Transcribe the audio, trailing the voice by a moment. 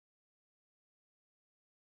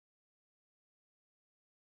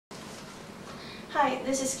Hi,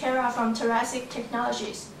 this is Kara from Thoracic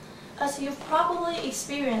Technologies. As you've probably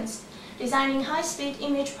experienced, designing high-speed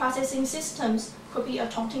image processing systems could be a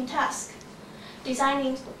daunting task.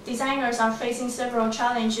 Designers are facing several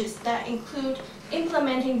challenges that include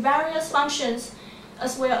implementing various functions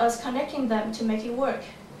as well as connecting them to make it work.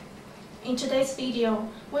 In today's video,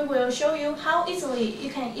 we will show you how easily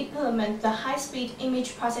you can implement the high-speed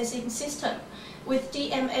image processing system with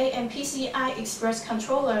DMA and PCI Express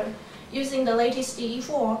controller using the latest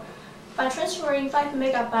DE4 by transferring 5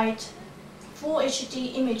 MB Full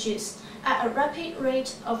HD images at a rapid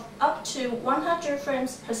rate of up to 100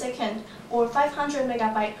 frames per second or 500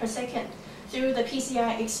 MB per second through the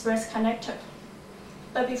PCI Express connector.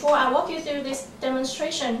 But before I walk you through this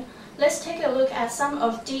demonstration, let's take a look at some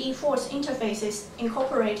of DE4's interfaces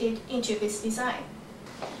incorporated into this design.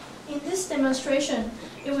 In this demonstration,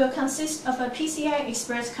 it will consist of a PCI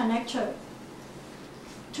Express connector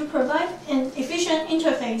to provide an efficient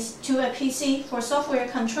interface to a PC for software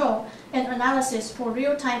control and analysis for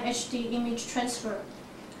real-time HD image transfer,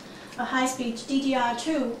 a high-speed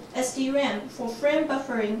DDR2 SDRAM for frame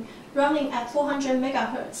buffering running at 400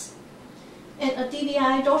 MHz, and a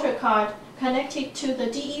DVI daughter card connected to the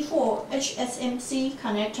DE4 HSMC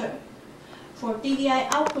connector for DVI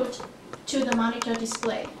output to the monitor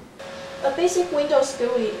display. A basic Windows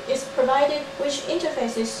GUI is provided which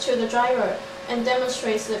interfaces to the driver and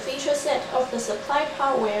demonstrates the feature set of the supplied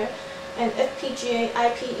hardware and FPGA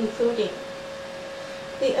IP including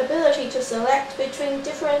the ability to select between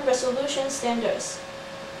different resolution standards,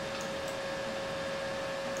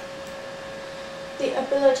 the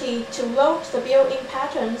ability to load the built-in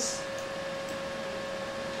patterns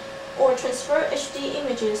or transfer HD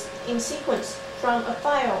images in sequence from a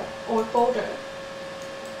file or folder,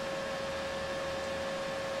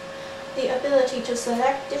 the ability to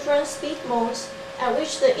select different speed modes at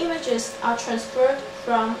which the images are transferred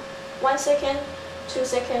from 1 second, 2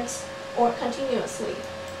 seconds, or continuously.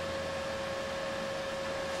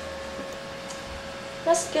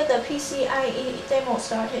 Let's get the PCIe demo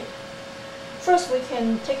started. First, we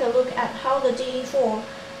can take a look at how the DE4,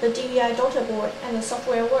 the DVI daughter board, and the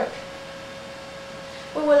software work.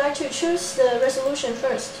 We would like to choose the resolution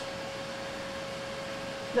first,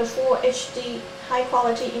 the Full HD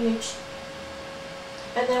high-quality image,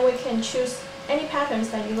 and then we can choose any patterns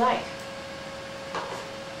that you like.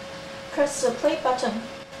 Press the play button.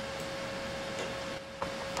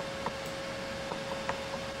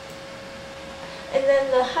 And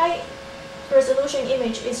then the high-resolution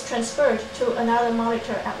image is transferred to another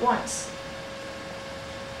monitor at once.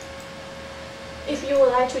 If you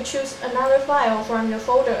would like to choose another file from your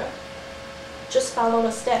folder, just follow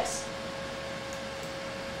the steps.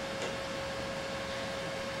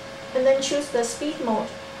 And then choose the speed mode.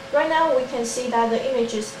 Right now we can see that the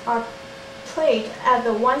images are played at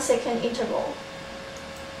the 1 second interval.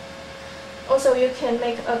 Also, you can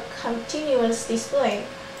make a continuous display.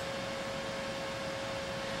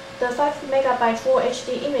 The 5 MB Full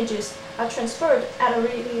HD images are transferred at a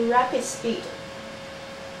really rapid speed.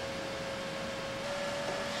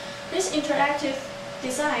 This interactive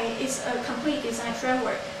design is a complete design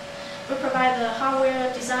framework. We provide the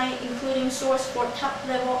hardware design including source for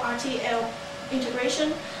top-level RTL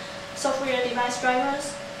integration, software device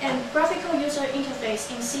drivers, and graphical user interface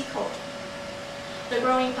in C code. The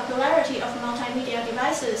growing popularity of multimedia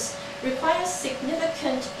devices requires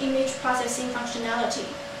significant image processing functionality.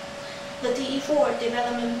 The DE4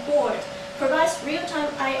 Development Board provides real-time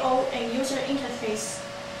I/O and user interface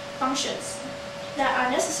functions that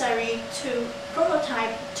are necessary to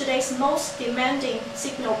prototype today's most demanding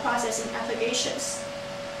signal processing applications.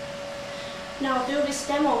 Now, through this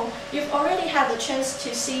demo, you've already had the chance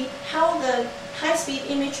to see how the high-speed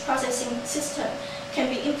image processing system can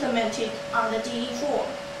be implemented on the DE4.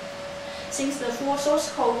 Since the full source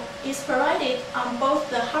code is provided on both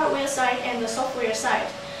the hardware side and the software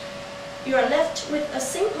side, you are left with a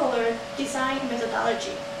simpler design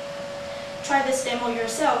methodology. Try this demo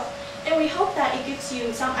yourself, and we hope that it gives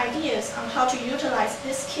you some ideas on how to utilize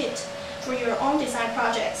this kit for your own design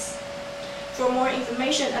projects. For more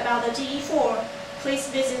information about the DE4, please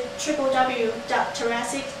visit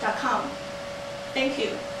www.thoracic.com. Thank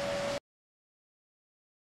you.